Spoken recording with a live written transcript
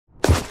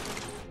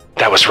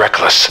That was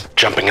reckless,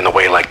 jumping in the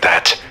way like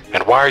that.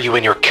 And why are you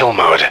in your kill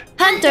mode?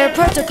 Hunter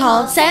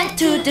protocol sent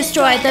to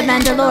destroy the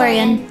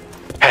Mandalorian.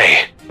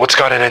 Hey, what's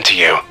gotten into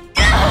you?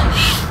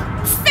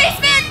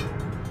 Spaceman!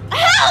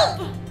 Help!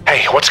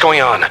 Hey, what's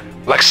going on?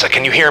 Lexa,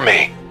 can you hear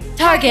me?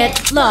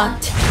 Target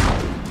locked.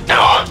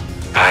 No,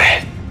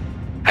 I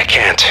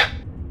can't.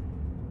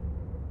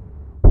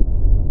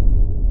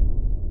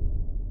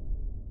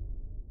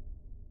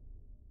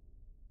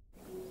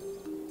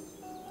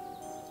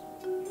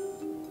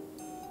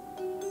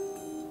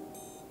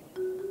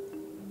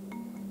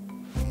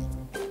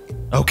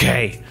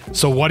 Okay,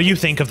 so what do you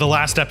think of the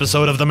last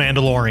episode of The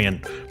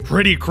Mandalorian?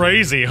 Pretty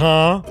crazy,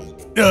 huh?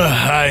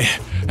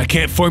 I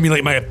can't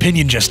formulate my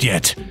opinion just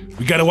yet.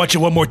 We gotta watch it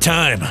one more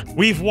time.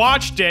 We've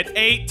watched it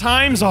 8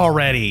 times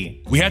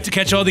already. We have to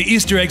catch all the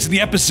Easter eggs in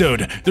the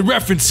episode, the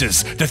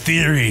references, the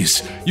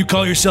theories. You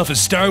call yourself a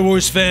Star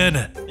Wars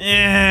fan?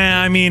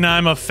 I mean,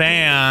 I'm a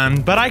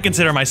fan, but I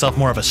consider myself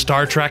more of a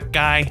Star Trek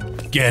guy.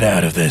 Get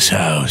out of this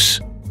house.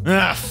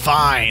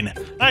 Fine.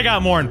 I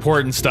got more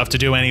important stuff to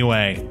do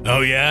anyway. Oh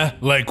yeah?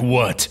 Like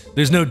what?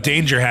 There's no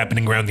danger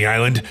happening around the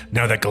island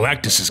now that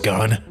Galactus is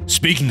gone.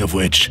 Speaking of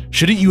which,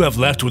 shouldn't you have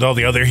left with all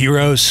the other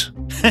heroes?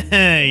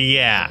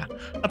 Yeah,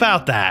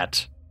 about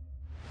that.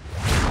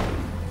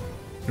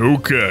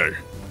 Okay,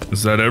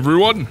 is that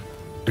everyone?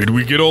 Did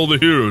we get all the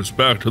heroes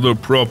back to their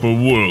proper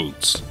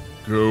worlds?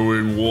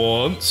 Going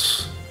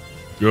once,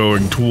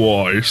 going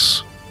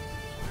twice.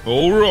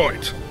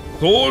 Alright,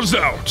 Thor's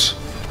out.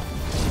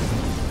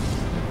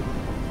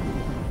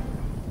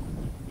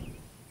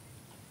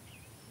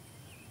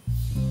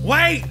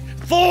 Wait!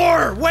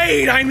 Thor!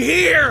 Wait! I'm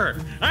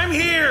here! I'm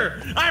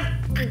here!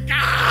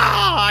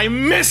 I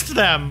missed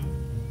them!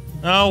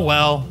 Oh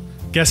well.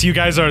 Guess you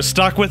guys are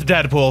stuck with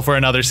Deadpool for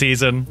another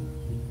season.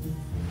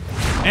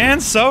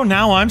 And so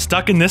now I'm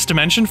stuck in this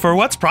dimension for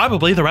what's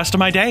probably the rest of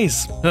my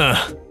days.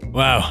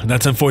 Wow,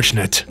 that's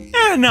unfortunate.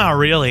 Not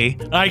really.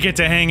 I get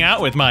to hang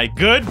out with my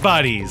good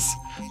buddies.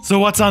 So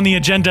what's on the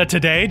agenda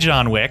today,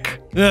 John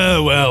Wick?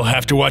 Well,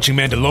 after watching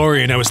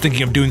Mandalorian, I was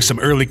thinking of doing some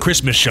early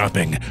Christmas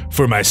shopping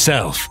for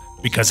myself,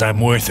 because I'm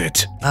worth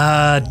it.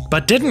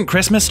 But didn't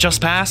Christmas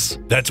just pass?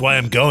 That's why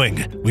I'm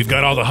going. We've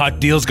got all the hot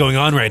deals going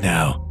on right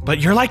now.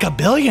 But you're like a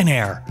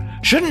billionaire.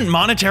 Shouldn't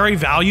monetary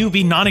value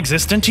be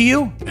non-existent to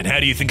you? And how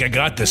do you think I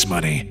got this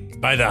money?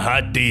 By the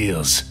hot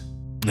deals.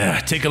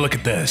 Take a look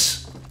at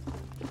this.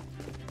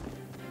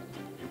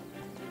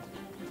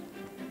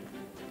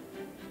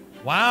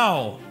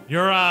 Wow,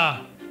 you're,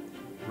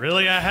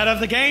 really ahead of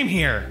the game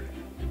here.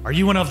 Are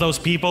you one of those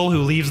people who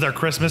leaves their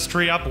Christmas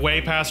tree up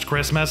way past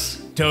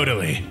Christmas?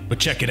 Totally, but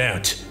check it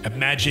out.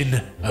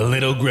 Imagine a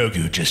little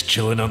Grogu just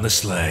chilling on the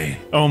sleigh.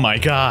 Oh my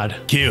god.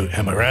 Cute,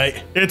 am I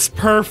right? It's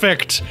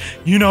perfect.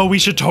 You know, we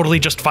should totally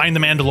just find the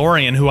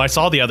Mandalorian who I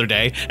saw the other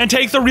day and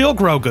take the real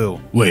Grogu.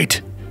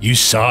 Wait, you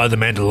saw the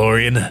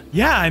Mandalorian?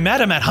 Yeah, I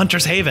met him at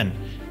Hunter's Haven.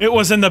 It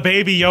was in the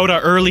Baby Yoda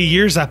early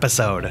years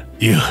episode.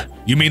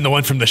 You mean the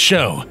one from the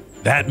show?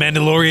 That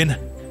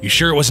Mandalorian? You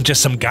sure it wasn't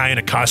just some guy in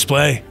a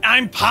cosplay?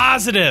 I'm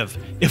positive.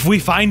 If we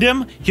find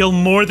him, he'll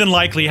more than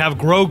likely have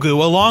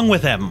Grogu along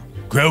with him.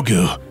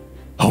 Grogu?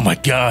 Oh my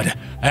god,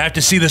 I have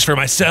to see this for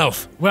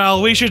myself.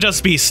 Well, we should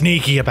just be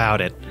sneaky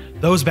about it.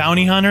 Those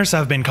bounty hunters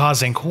have been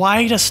causing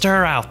quite a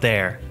stir out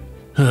there.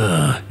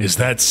 Is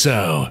that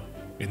so?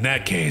 In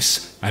that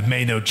case, I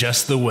may know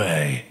just the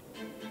way.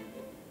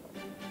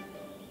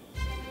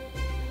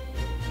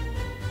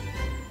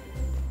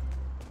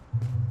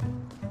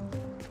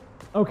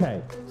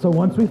 Okay, so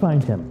once we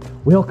find him,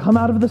 we'll come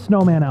out of the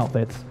snowman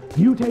outfits,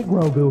 you take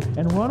Grogu,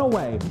 and run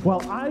away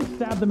while I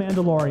stab the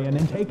Mandalorian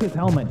and take his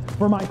helmet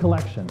for my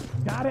collection.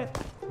 Got it?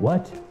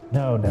 What?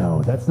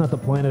 No, that's not the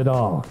plan at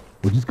all.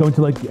 We're just going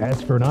to,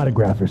 ask for an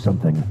autograph or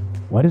something.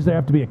 Why does there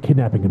have to be a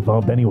kidnapping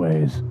involved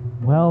anyways?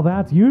 Well,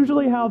 that's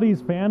usually how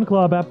these fan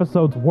club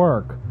episodes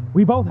work.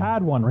 We both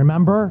had one,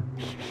 remember?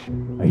 Shh,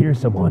 I hear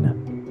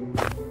someone.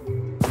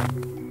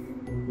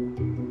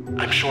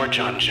 I'm sure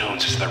John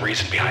Jones is the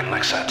reason behind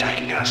Lexa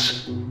attacking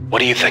us. What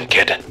do you think,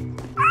 kid?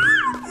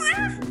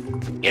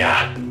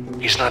 Yeah,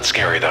 he's not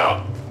scary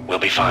though. We'll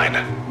be fine.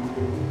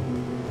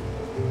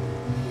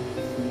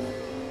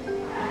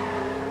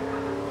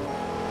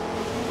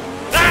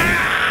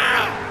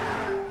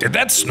 Did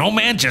that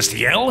snowman just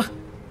yell?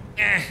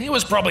 It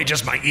was probably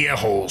just my ear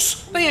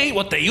holes. They ain't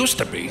what they used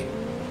to be.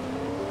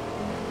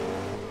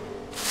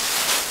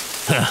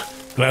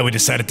 Glad we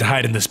decided to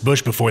hide in this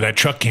bush before that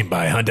truck came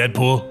by, huh,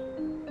 Deadpool?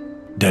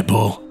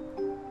 Deadpool?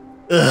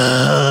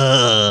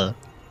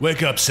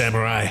 Wake up,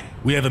 Samurai.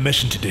 We have a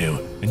mission to do,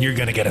 and you're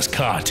gonna get us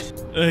caught.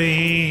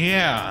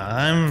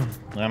 Yeah,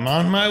 I'm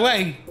on my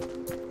way.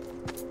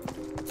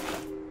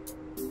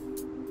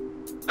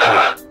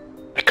 Huh.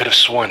 I could have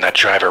sworn that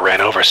driver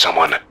ran over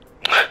someone.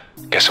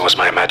 Guess it was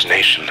my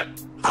imagination.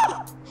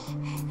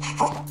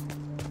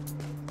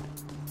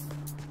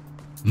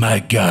 My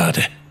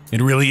god,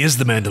 it really is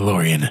the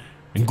Mandalorian.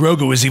 And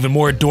Grogu is even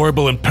more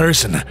adorable in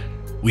person.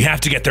 We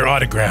have to get their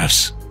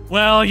autographs.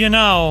 Well, you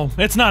know,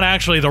 it's not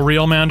actually the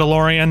real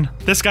Mandalorian.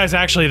 This guy's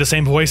actually the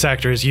same voice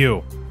actor as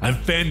you. I'm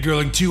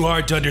fangirling too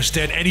hard to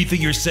understand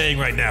anything you're saying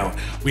right now.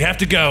 We have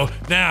to go.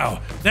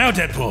 Now. Now,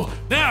 Deadpool.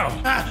 Now!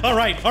 All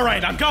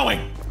right, I'm going.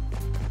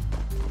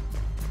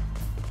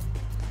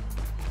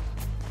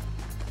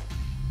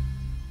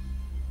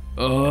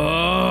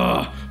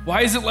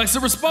 Why isn't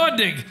Lexa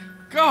responding?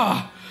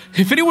 Gah!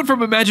 If anyone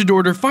from Imagined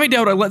Order find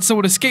out I let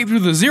someone escape through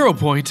the 0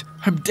 point,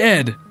 I'm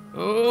dead.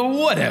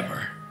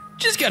 Whatever.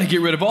 Just gotta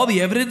get rid of all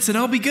the evidence and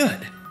I'll be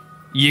good.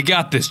 You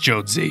got this,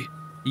 Jonesy.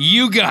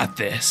 You got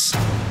this.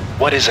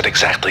 What is it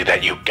exactly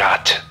that you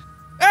got?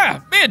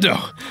 Ah, Mando!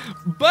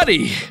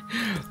 Buddy!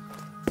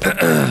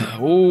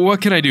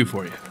 What can I do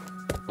for you?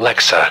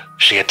 Lexa,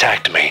 she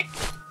attacked me.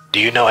 Do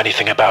you know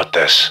anything about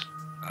this?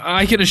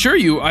 I can assure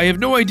you, I have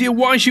no idea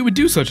why she would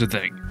do such a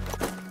thing.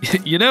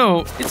 You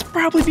know, it's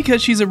probably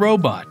because she's a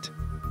robot.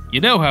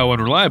 You know how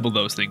unreliable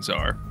those things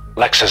are.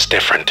 Lexa's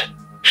different.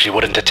 She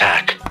wouldn't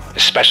attack,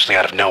 especially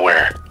out of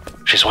nowhere.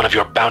 She's one of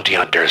your bounty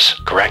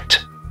hunters,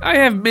 correct? I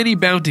have many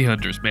bounty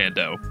hunters,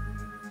 Mando.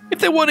 If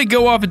they want to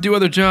go off and do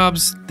other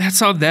jobs,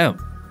 that's on them.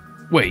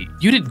 Wait,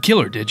 you didn't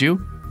kill her, did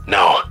you?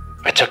 No,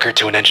 I took her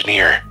to an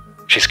engineer.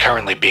 She's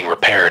currently being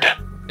repaired.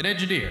 An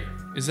engineer,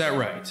 is that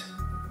right?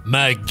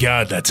 My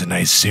God, that's a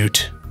nice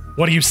suit.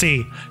 What do you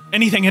see?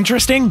 Anything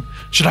interesting?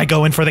 Should I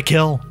go in for the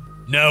kill?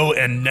 No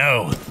and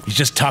no. He's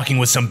just talking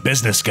with some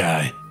business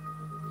guy.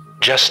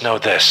 Just know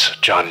this,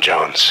 John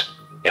Jones.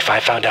 If I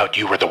found out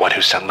you were the one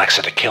who sent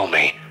Lexa to kill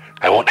me,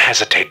 I won't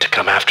hesitate to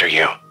come after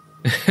you.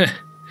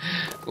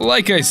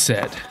 Like I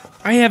said,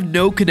 I have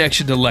no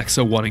connection to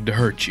Lexa wanting to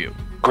hurt you.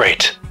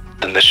 Great.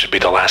 Then this should be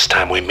the last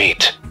time we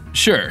meet.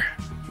 Sure.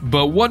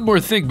 But one more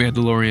thing,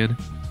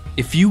 Mandalorian.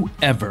 If you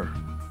ever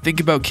think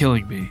about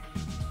killing me,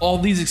 all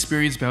these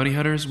experienced bounty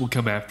hunters will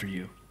come after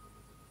you.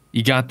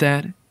 You got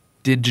that,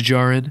 Din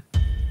Djarin?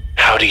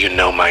 How do you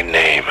know my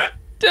name?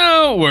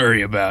 Don't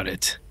worry about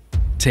it.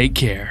 Take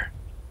care.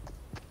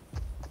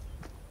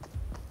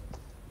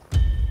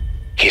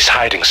 He's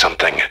hiding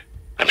something.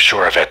 I'm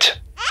sure of it.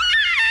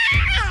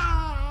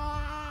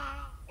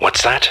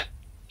 What's that?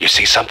 You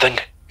see something?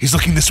 He's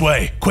looking this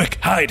way. Quick,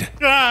 hide.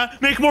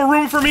 Make more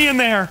room for me in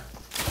there.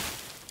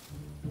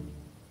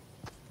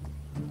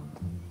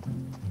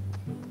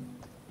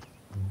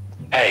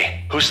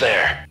 Hey, who's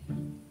there?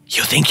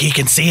 You think he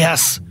can see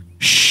us?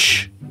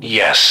 Shh.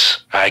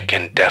 Yes, I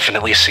can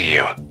definitely see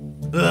you.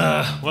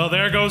 Well,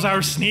 there goes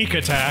our sneak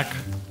attack.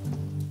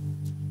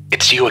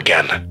 It's you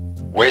again.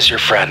 Where's your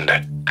friend?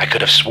 I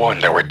could have sworn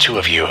there were two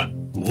of you.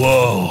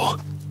 Whoa.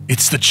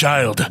 It's the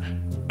child.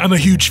 I'm a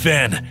huge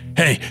fan.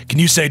 Hey, can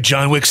you say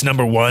John Wick's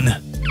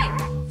 #1?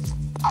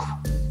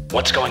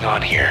 What's going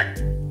on here?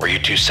 Were you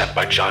two sent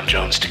by John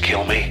Jones to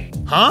kill me?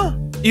 Huh?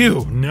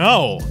 Ew,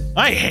 no.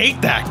 I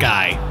hate that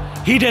guy.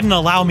 He didn't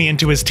allow me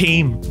into his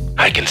team.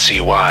 I can see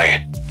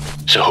why.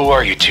 So who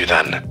are you two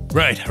then?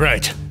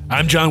 Right.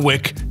 I'm John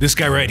Wick. This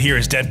guy right here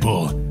is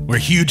Deadpool. We're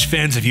huge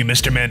fans of you,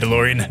 Mr.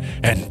 Mandalorian,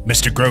 and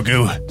Mr.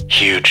 Grogu.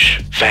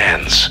 Huge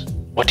fans.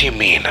 What do you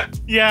mean?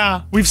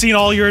 Yeah, we've seen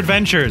all your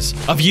adventures,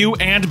 of you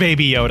and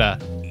Baby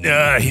Yoda.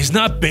 He's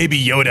not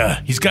Baby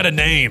Yoda. He's got a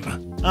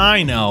name.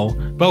 I know,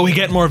 but we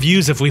get more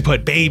views if we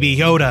put Baby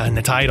Yoda in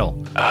the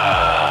title.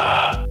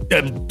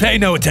 Pay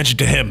no attention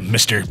to him,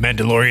 Mr.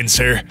 Mandalorian,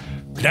 sir.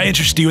 Could I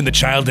interest you in the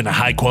child in a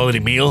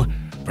high-quality meal?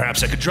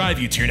 Perhaps I could drive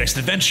you to your next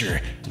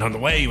adventure, and on the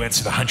way you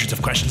answer the hundreds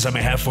of questions I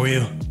may have for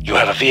you. You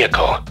have a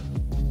vehicle.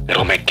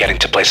 It'll make getting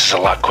to places a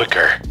lot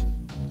quicker.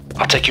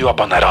 I'll take you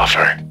up on that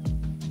offer.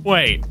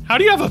 Wait, how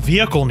do you have a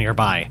vehicle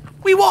nearby?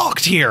 We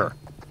walked here.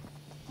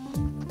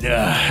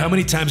 How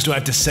many times do I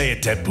have to say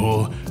it,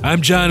 Deadpool?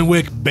 I'm John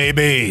Wick,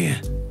 baby.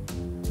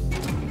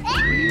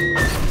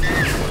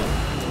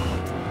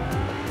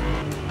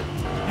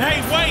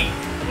 Hey, wait!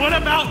 What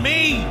about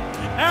me?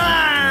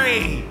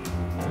 Hey!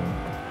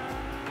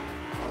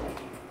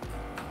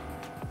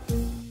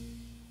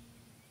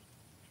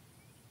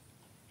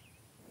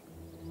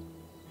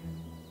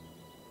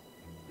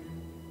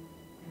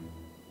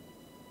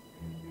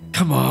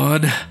 Come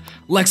on.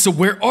 Lexa,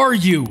 where are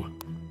you?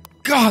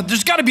 God,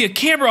 there's gotta be a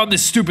camera on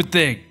this stupid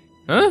thing.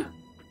 Huh?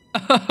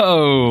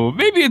 Oh,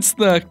 maybe it's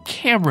the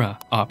camera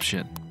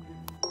option.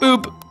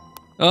 Boop.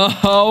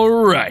 All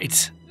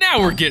right.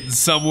 Now we're getting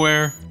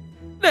somewhere.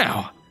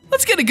 Now,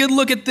 let's get a good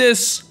look at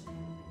this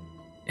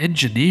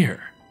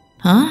engineer.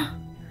 Huh?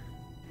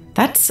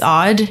 That's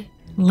odd.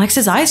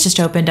 Lexa's eyes just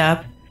opened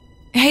up.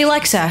 Hey,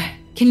 Lexa,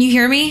 can you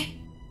hear me?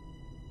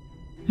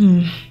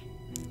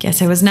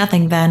 Guess it was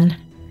nothing then.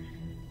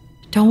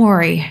 Don't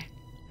worry.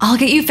 I'll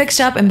get you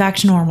fixed up and back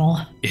to normal.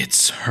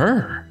 It's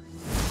her.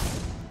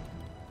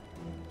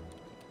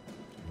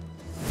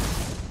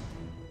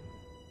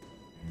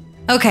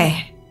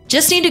 Okay,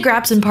 just need to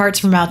grab some parts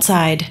from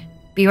outside.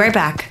 Be right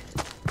back.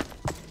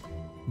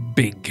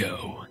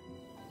 Bingo.